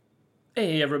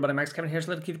Hey everybody, Max Kevin here's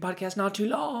Little Kitty Podcast. Not too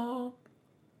long.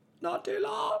 Not too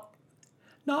long.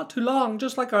 Not too long,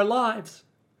 just like our lives.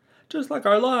 Just like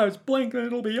our lives. Blink and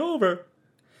it'll be over.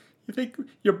 You think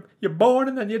you're born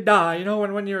and then you die. You know,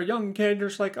 and when you're a young kid, you're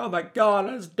just like, oh my god,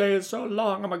 this day is so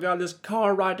long. Oh my god, this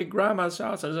car ride to grandma's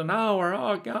house is an hour.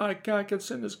 Oh god, I can't get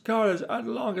in this car. It's the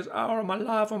longest hour of my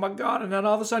life. Oh my god, and then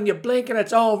all of a sudden you blink and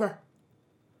it's over.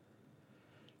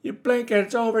 You blink and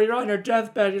it's over. You're on your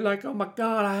deathbed. You're like, oh my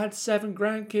god, I had 7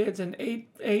 grandkids and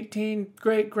 18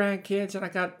 great grandkids, and I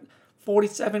got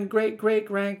 47 great great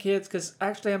grandkids. Because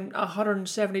actually, I'm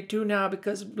 172 now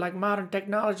because like modern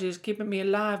technology is keeping me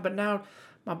alive. But now,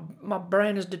 my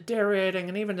brain is deteriorating,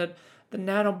 and even the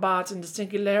nanobots and the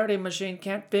singularity machine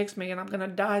can't fix me, and I'm gonna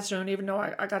die soon. Even though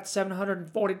I got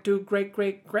 742 great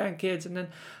great grandkids, and then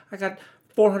I got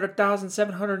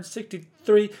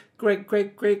 400,763 great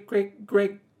great great great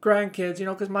great grandkids, you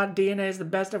know, because my DNA is the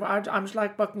best of. I'm just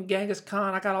like fucking Genghis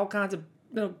Khan. I got all kinds of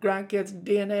grandkids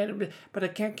DNA, but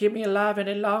it can't keep me alive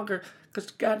any longer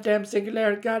because goddamn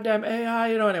singularity, goddamn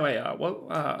AI, you know. Anyway, what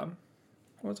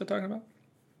was I talking about?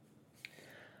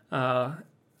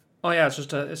 Oh yeah, it's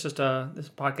just this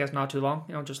podcast not too long,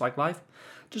 you know, just like life,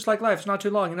 it's not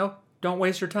too long, you know. Don't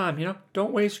waste your time, you know.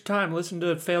 Don't waste your time. Listen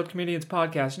to failed comedians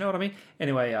podcast. You know what I mean?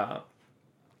 Anyway,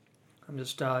 I'm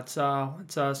just it's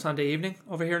Sunday evening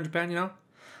over here in Japan. You know,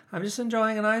 I'm just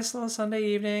enjoying a nice little Sunday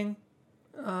evening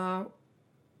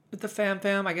with the fam.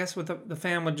 I guess with the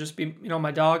fam would just be, you know,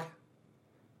 my dog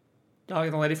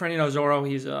and the lady friend. You know, Zoro.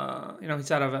 He's he's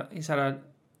had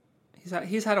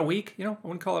a week. You know, I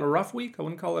wouldn't call it a rough week. I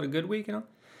wouldn't call it a good week. You know.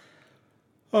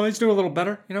 Oh, he's doing a little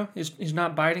better. You know, he's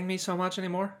not biting me so much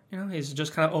anymore. You know, he's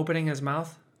just kind of opening his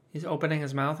mouth. He's opening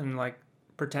his mouth and like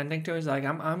pretending to. He's like,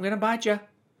 I'm gonna bite you.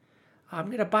 I'm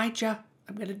gonna bite you.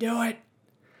 I'm gonna do it.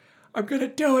 I'm gonna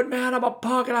do it, man. I'm a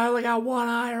punk and I only got one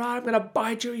eye. Right? I'm gonna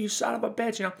bite you, you son of a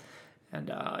bitch. You know, and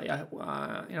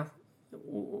you know,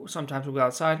 sometimes we go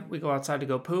outside. We go outside to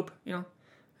go poop. You know,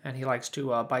 and he likes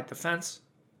to bite the fence.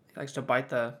 He likes to bite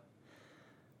the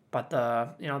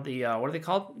you know the what are they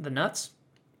called? The nuts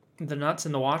in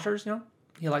the washers. You know,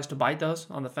 he likes to bite those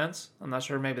on the fence. I'm not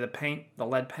sure. Maybe the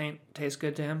lead paint tastes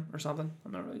good to him or something.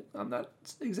 I'm not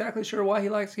exactly sure why he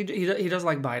likes. He does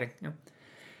like biting. You know,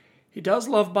 he does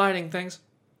love biting things.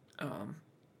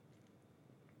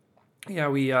 Yeah,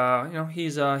 we you know,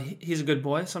 he's a good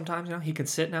boy. Sometimes, you know, he can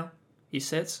sit now. He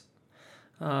sits.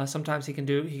 Sometimes he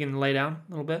can lay down a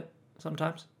little bit.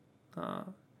 Sometimes.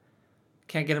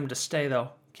 Can't get him to stay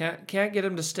though. Can't get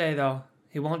him to stay though.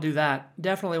 He won't do that.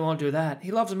 Definitely won't do that.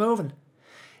 He loves moving.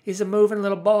 He's a moving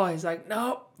little boy. He's like,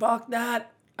 no, fuck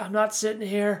that. I'm not sitting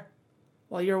here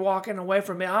while you're walking away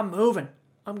from me. I'm moving.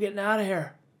 I'm getting out of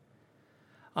here.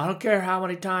 I don't care how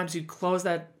many times you close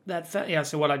that fence. Yeah,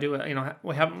 so what I do, you know,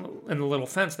 we have him in the little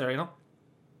fence there, you know,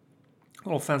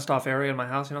 little fenced off area in my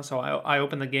house, you know. So I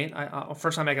open the gate.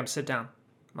 First I make him sit down.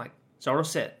 I'm like, Zoro,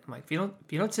 sit. I'm like, if you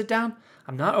don't sit down,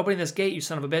 I'm not opening this gate, you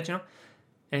son of a bitch, you know.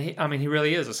 And he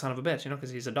really is a son of a bitch, you know, because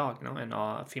he's a dog, you know, and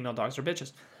female dogs are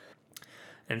bitches.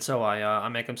 And so I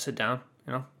make him sit down,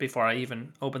 you know, before I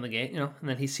even open the gate, you know. And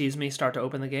then he sees me start to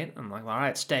open the gate. I'm like, all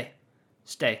right, stay.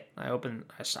 I open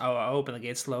the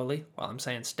gate slowly while I'm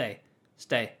saying stay.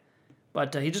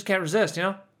 But he just can't resist, you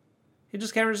know. He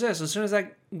just can't resist. As soon as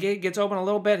that gate gets open a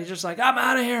little bit, he's just like, I'm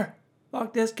out of here.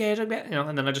 Fuck this cage, you know.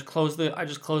 And then I just close the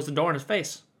door in his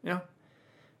face, you know.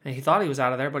 And he thought he was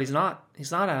out of there, but he's not.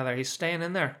 He's not out of there. He's staying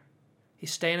in there.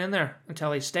 He's staying in there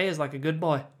until he stays like a good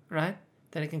boy, right?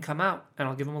 Then he can come out, and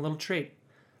I'll give him a little treat.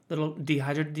 Little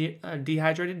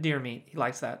dehydrated deer meat. He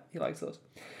likes that. He likes those.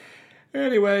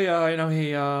 Anyway, you know,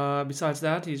 he besides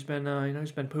that, he's been you know,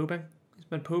 he's been pooping. He's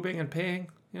been pooping and peeing,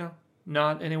 you know,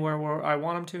 not anywhere where I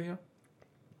want him to, you know.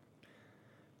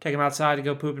 Take him outside to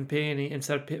go poop and pee, and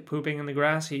instead of pooping in the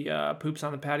grass, he poops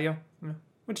on the patio, you know,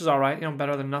 which is all right, you know,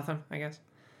 better than nothing, I guess.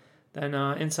 Then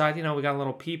inside, you know, we got a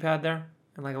little pee pad there,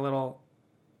 and like a little,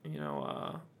 you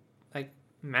know, like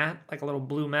mat, like a little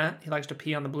blue mat. He likes to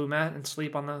pee on the blue mat and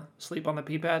sleep on the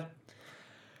pee pad.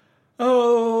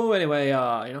 Oh, anyway, you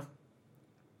know,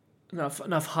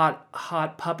 enough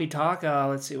hot puppy talk.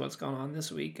 Let's see what's going on this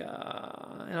week.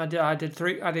 And I did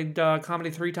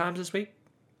comedy 3 times this week.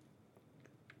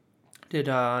 Did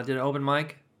an open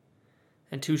mic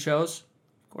and 2 shows.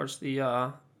 Of course,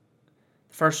 the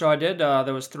first show I did,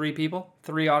 there was 3 people,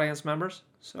 3 audience members.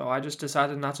 So I just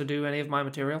decided not to do any of my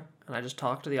material, and I just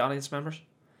talked to the audience members.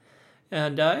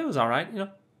 And it was all right, you know.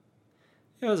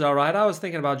 It was all right. I was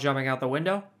thinking about jumping out the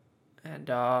window and,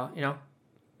 you know,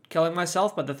 killing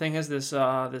myself. But the thing is, this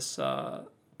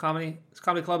comedy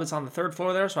club is on the 3rd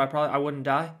floor there, so I wouldn't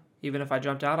die. Even if I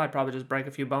jumped out, I'd probably just break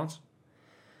a few bones.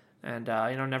 and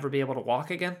never be able to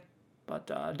walk again.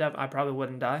 But I probably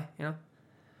wouldn't die.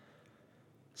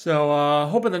 So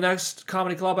hoping the next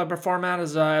comedy club I perform at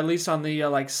is at least on the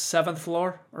like 7th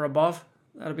floor or above.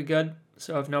 That'd be good.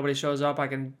 So if nobody shows up, I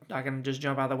can just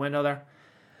jump out the window there.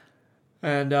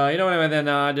 And anyway, then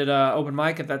I did an open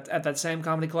mic at that same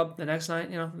comedy club the next night.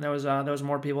 There was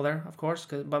more people there, of course,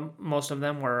 but most of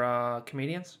them were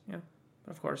comedians.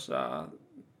 But of course,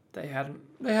 they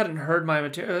hadn't heard my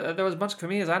material. There was a bunch of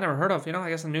comedians I never heard of. I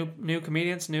guess the new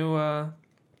comedians, new up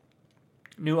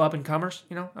and comers.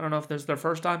 I don't know if this is their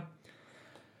first time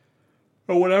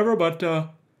or whatever, but the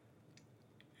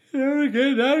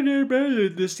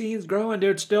scene's growing,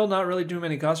 dude. Still not really too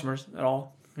many customers at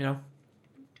all.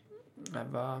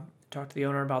 I've talked to the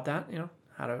owner about that.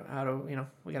 How to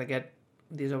we gotta get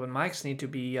these open mics need to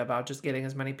be about just getting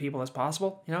as many people as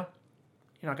possible. You're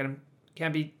not gonna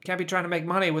can't be trying to make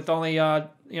money with only 5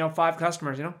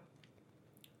 customers. You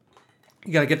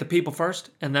gotta get the people first,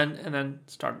 and then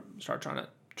start trying to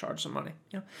charge some money.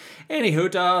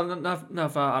 Anywho,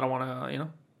 enough. I don't want to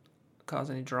cause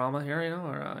any drama here.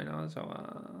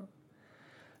 So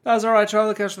that was all right.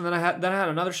 Charlie Coast, and then I had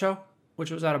another show,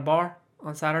 which was at a bar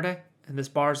on Saturday. And this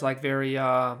bar is like very,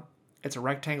 it's a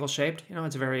rectangle shaped,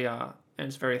 it's very, and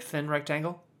it's very thin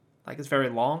rectangle. Like it's very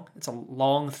long. It's a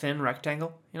long, thin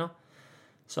rectangle,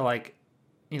 So like,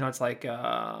 it's like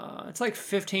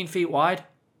 15 feet wide,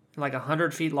 and like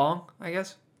 100 feet long, I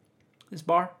guess, this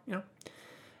bar,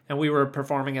 And we were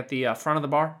performing at the front of the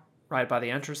bar, right by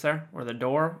the entrance there, where the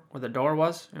door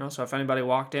was, So if anybody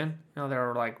walked in,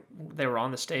 they were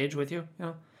on the stage with you,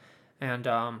 And,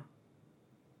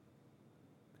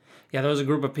 yeah, there was a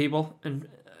group of people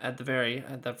at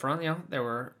the front.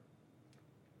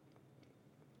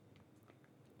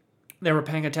 They were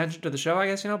paying attention to the show, I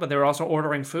guess. But they were also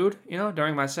ordering food.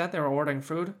 During my set, they were ordering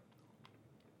food.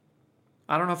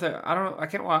 I don't know. I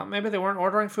can't. Well, maybe they weren't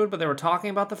ordering food, but they were talking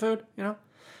about the food. I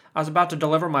was about to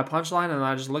deliver my punchline, and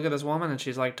I just look at this woman, and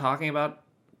she's like talking about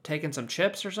taking some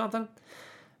chips or something.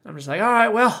 I'm just like, all right,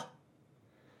 well,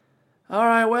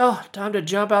 time to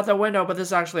jump out the window. But this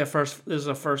is actually it was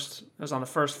on the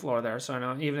first floor there.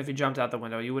 So even if you jumped out the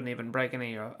window, you wouldn't even break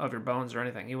any of your bones or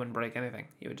anything. You wouldn't break anything.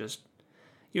 You would just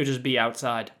be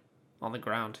outside on the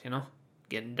ground,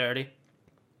 getting dirty.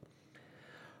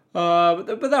 But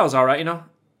that was all right,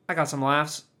 I got some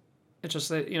laughs. It's just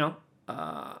that,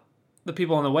 the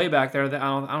people on the way back there,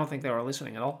 I don't think they were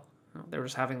listening at all. They were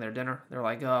just having their dinner. They're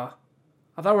like, I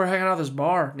thought we were hanging out at this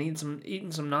bar, eating some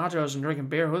nachos and drinking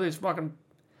beer. Who are these fucking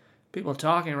people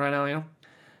talking right now,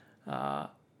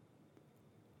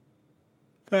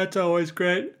 That's always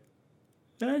great.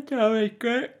 Let's see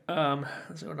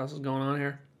what else is going on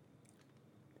here.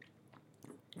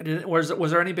 Was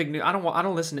there any big news? I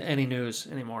don't listen to any news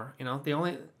anymore. The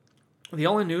only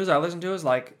news I listen to is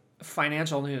like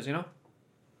financial news.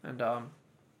 And so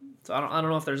I don't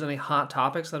know if there's any hot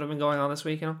topics that have been going on this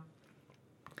week.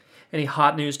 Any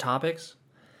hot news topics?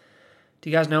 Do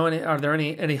you guys know are there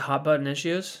any hot button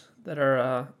issues that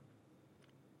are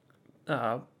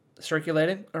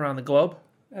circulating around the globe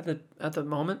at the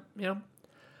moment? I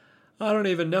don't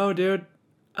even know, dude.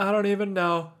 I don't even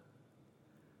know.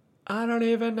 So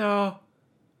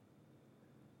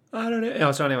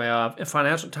anyway,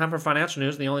 time for financial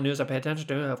news. The only news I pay attention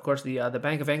to, of course, the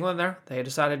Bank of England. There, they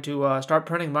decided to start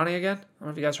printing money again. I don't know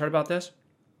if you guys heard about this.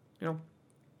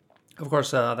 Of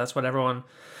course, that's what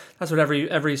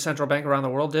every central bank around the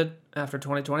world did after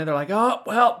 2020. They're like, oh,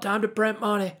 well, time to print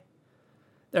money.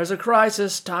 There's a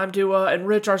crisis. Time to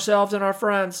enrich ourselves and our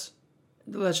friends.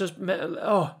 Let's just, some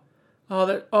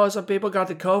people got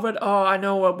the COVID. Oh, I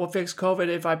know what will fix COVID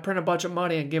if I print a bunch of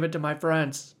money and give it to my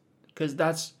friends.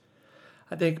 Because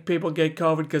I think people get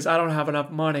COVID because I don't have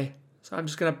enough money. So I'm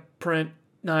just going to print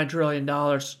 $9 trillion.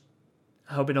 I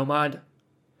hope you don't mind.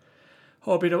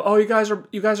 Hope you don't. Oh, you guys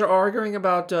are arguing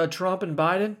about Trump and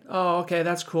Biden? Oh, okay,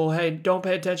 that's cool. Hey, don't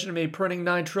pay attention to me printing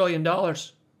 $9 trillion.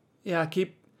 Yeah,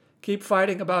 keep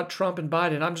fighting about Trump and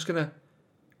Biden. I'm just gonna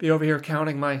be over here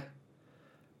counting my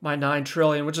 9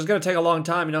 trillion, which is gonna take a long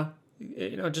time.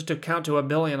 Just to count to a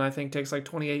billion, I think takes like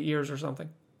 28 years or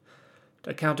something.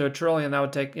 To count to a trillion, that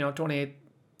would take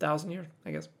 28,000 years,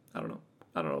 I guess. I don't know.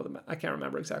 I can't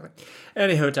remember exactly.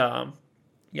 Anywho,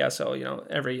 yeah, so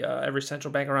every central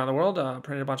bank around the world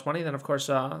printed a bunch of money. Then of course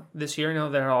this year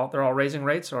they're all raising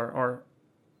rates, or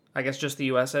I guess just the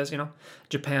U.S. is.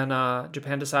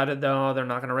 Japan decided though they're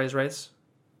not going to raise rates.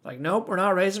 Like, nope, we're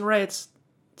not raising rates.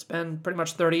 It's been pretty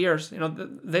much 30 years.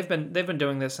 They've been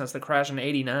doing this since the crash in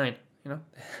 '89.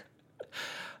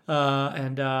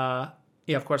 Yeah,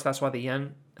 of course that's why the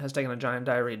yen has taken a giant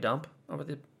diarrhea dump over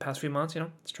the past few months.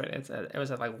 It's traded. It was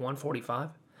at like 145.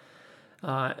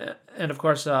 And of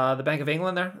course, the Bank of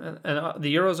England there, and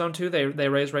the Eurozone too. They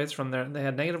raised rates from there. They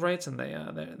had negative rates, and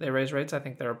they raised rates. I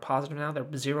think they're positive now. They're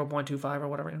 0.25 or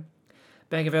whatever.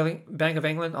 Bank of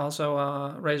England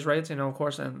also raised rates. Of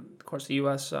course, and of course the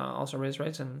U.S. Also raised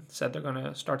rates and said they're going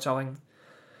to start selling.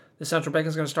 The central bank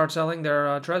is going to start selling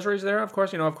their treasuries there. Of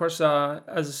course,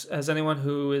 as anyone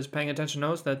who is paying attention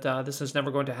knows that this is never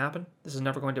going to happen. This is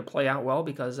never going to play out well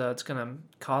because it's going to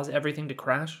cause everything to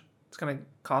crash. It's going to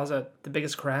cause the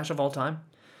biggest crash of all time.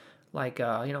 Like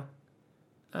I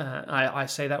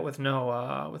say that with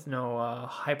no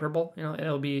hyperbole.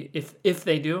 It'll be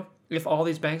if all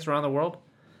these banks around the world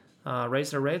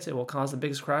raise their rates, it will cause the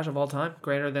biggest crash of all time,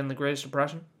 greater than the Great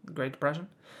Depression,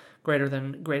 greater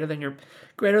than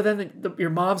your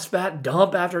mom's fat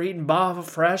dump after eating bava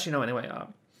fresh. Anyway.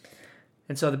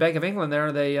 And so the Bank of England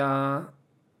there, they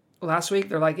last week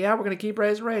they're like, yeah, we're going to keep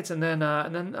raising rates, and then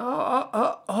it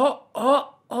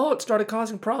started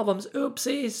causing problems.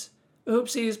 Oopsies,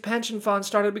 pension funds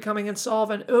started becoming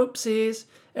insolvent. Oopsies,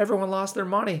 everyone lost their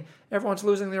money. Everyone's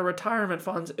losing their retirement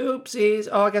funds. Oopsies.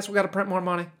 Oh, I guess we got to print more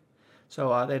money.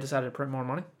 So they decided to print more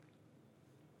money.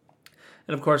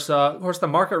 And of course, the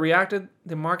market reacted.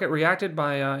 The market reacted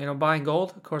by buying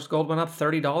gold. Of course, gold went up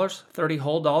 $30, 30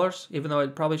 whole dollars, even though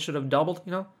it probably should have doubled.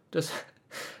 Just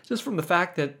from the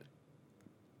fact that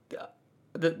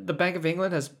the Bank of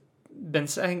England has been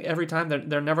saying every time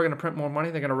they're never going to print more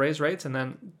money, they're going to raise rates, and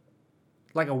then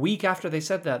like a week after they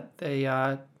said that, they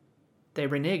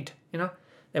reneged.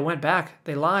 They went back.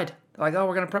 They lied. They're like, oh,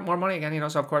 we're going to print more money again.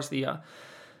 So of course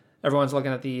everyone's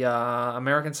looking at the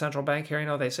American central bank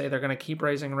here. They say they're going to keep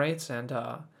raising rates and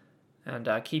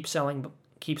keep selling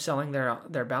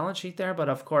their balance sheet there. But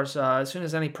of course, as soon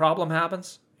as any problem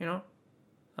happens,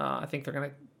 I think they're going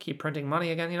to keep printing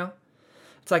money again.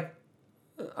 It's like,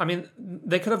 I mean,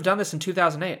 they could have done this in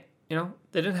 2008.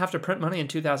 They didn't have to print money in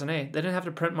 2008. They didn't have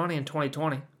to print money in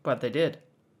 2020, but they did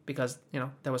because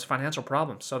there was financial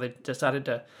problems. So they decided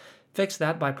to fix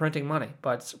that by printing money.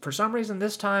 But for some reason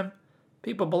this time,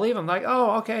 people believe them. Like,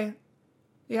 oh, okay,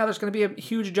 yeah, there's going to be a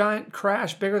huge giant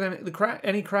crash, bigger than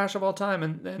any crash of all time,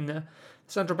 and the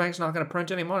central bank's not going to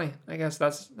print any money. I guess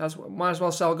that's might as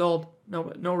well sell gold.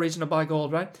 No reason to buy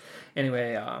gold, right?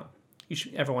 Anyway,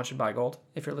 everyone should buy gold.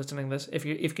 If you're listening to this, if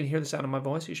you can hear the sound of my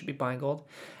voice, you should be buying gold.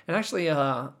 And actually,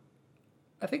 I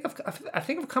think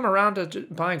I've come around to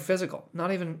buying physical,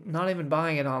 not even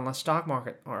buying it on the stock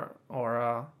market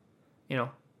or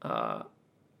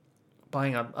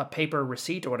buying a paper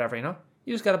receipt or whatever.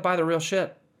 You just got to buy the real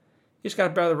shit. You just got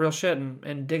to buy the real shit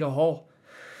and dig a hole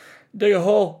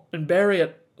and bury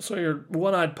it so your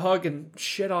one-eyed pug can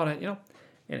shit on it.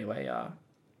 Anyway,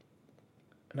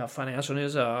 enough financial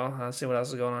news. Let's see what else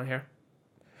is going on here.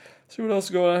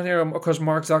 Of course,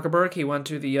 Mark Zuckerberg, he went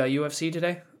to the UFC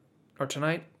today, or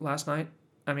last night.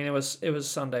 I mean, it was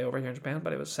Sunday over here in Japan,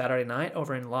 but it was Saturday night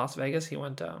over in Las Vegas. He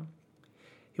went to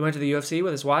the UFC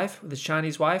with his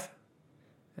Chinese wife,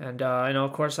 and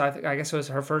of course, I guess it was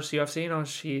her first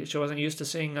UFC. She wasn't used to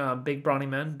seeing big brawny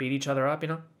men beat each other up.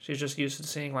 She's just used to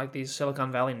seeing like these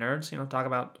Silicon Valley nerds. Talk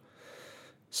about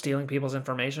stealing people's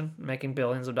information, making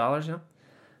billions of dollars.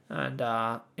 And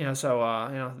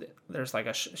there's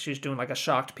like she's doing like a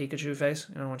shocked Pikachu face,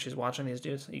 when she's watching these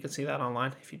dudes. You can see that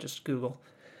online if you just Google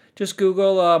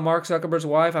Mark Zuckerberg's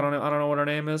wife. I don't know what her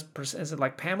name is. Is it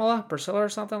like Pamela, Priscilla, or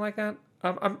something like that?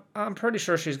 I'm pretty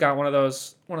sure she's got one of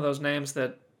those names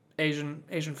that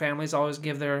Asian families always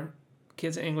give their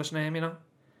kids an English name,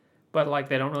 but like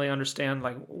they don't really understand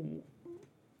like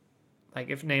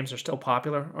if names are still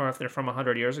popular or if they're from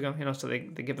 100 years ago, so they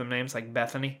give them names like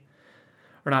Bethany.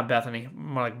 Or not Bethany,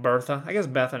 more like Bertha. I guess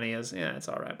Bethany is, it's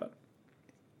all right, but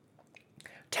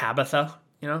Tabitha,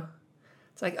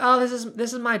 It's like, oh, this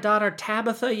is my daughter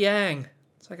Tabitha Yang.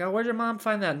 It's like, oh, where'd your mom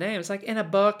find that name? It's like in a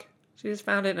book. She just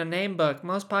found it in a name book.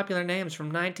 Most popular names from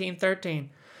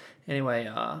 1913. Anyway,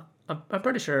 I'm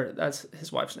pretty sure that's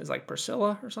his wife's name is like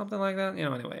Priscilla or something like that.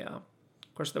 Anyway, of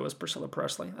course there was Priscilla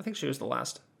Presley. I think she was the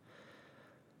last.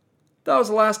 That was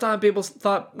the last time people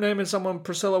thought naming someone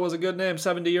Priscilla was a good name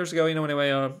 70 years ago.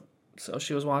 Anyway, so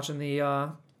she was watching the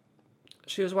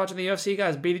UFC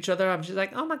guys beat each other up. And she's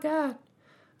like, oh my god,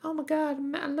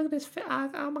 man, look at this!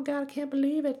 Oh my god, I can't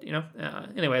believe it.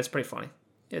 Anyway, it's pretty funny.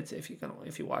 It's if you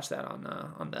watch that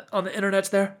on the internet's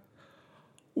there.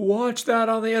 Watch that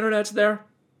on the internet's there.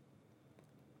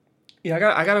 Yeah,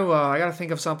 I gotta think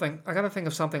of something. I gotta think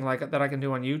of something like that I can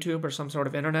do on YouTube or some sort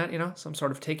of internet, some sort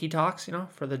of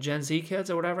TikToks, for the Gen Z kids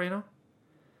or whatever, because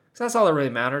that's all that really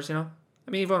matters, I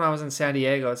mean, even when I was in San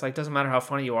Diego, it's like doesn't matter how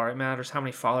funny you are, it matters how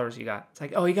many followers you got. It's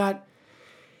like, oh, he got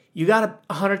You got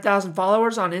 100,000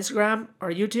 followers on Instagram or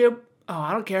YouTube? Oh,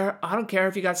 I don't care. I don't care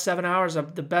if you got 7 hours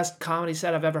of the best comedy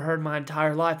set I've ever heard in my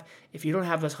entire life. If you don't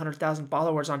have those 100,000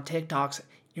 followers on TikToks,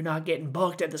 you're not getting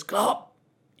booked at this club.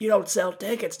 You don't sell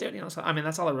tickets, dude. You know, so I mean,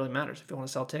 that's all that really matters if you want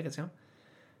to sell tickets. You know,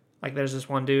 like there's this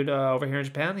one dude over here in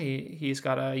Japan. He's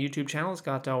got a YouTube channel. It's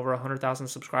got over 100,000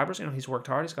 subscribers. You know, he's worked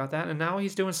hard. He's got that, and now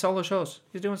he's doing solo shows.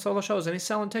 He's doing solo shows, and he's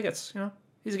selling tickets. You know,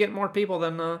 he's getting more people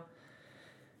than the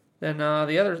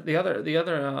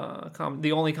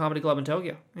only comedy club in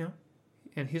Tokyo. You know,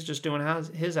 and he's just doing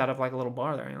his out of like a little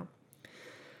bar there. You know,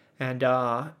 and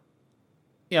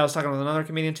yeah, I was talking with another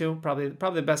comedian too. Probably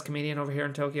the best comedian over here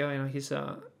in Tokyo. You know, he's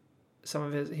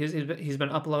he's been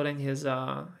uploading his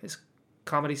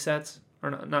comedy sets,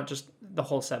 or not just the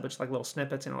whole set, but just like little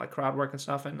snippets, you know, like crowd work and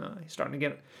stuff. And he's starting to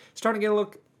get a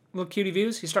little cutie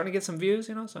views. He's starting to get some views,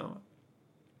 you know. So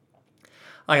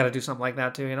I got to do something like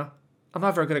that too, you know. I'm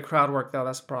not very good at crowd work though.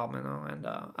 That's the problem, you know. And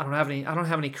I don't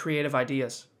have any creative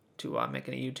ideas to make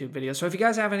any YouTube videos. So if you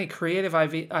guys have any creative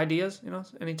ideas, you know,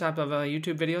 any type of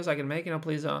YouTube videos I can make, you know,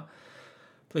 please you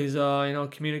know,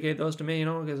 communicate those to me, you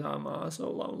know, because I'm so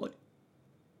lonely.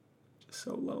 Just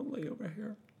so lonely over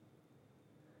here.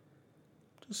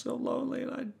 Just so lonely,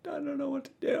 and I don't know what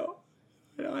to do.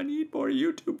 You know, I need more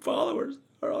YouTube followers,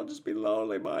 or I'll just be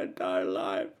lonely my entire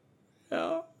life. You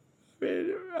know,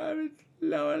 I'm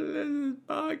lonely in this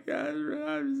podcast.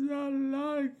 I'm so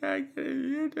lonely. Can't get a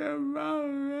YouTube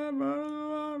follower.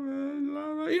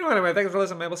 You know, anyway, thanks for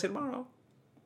listening. Maybe we'll see you tomorrow.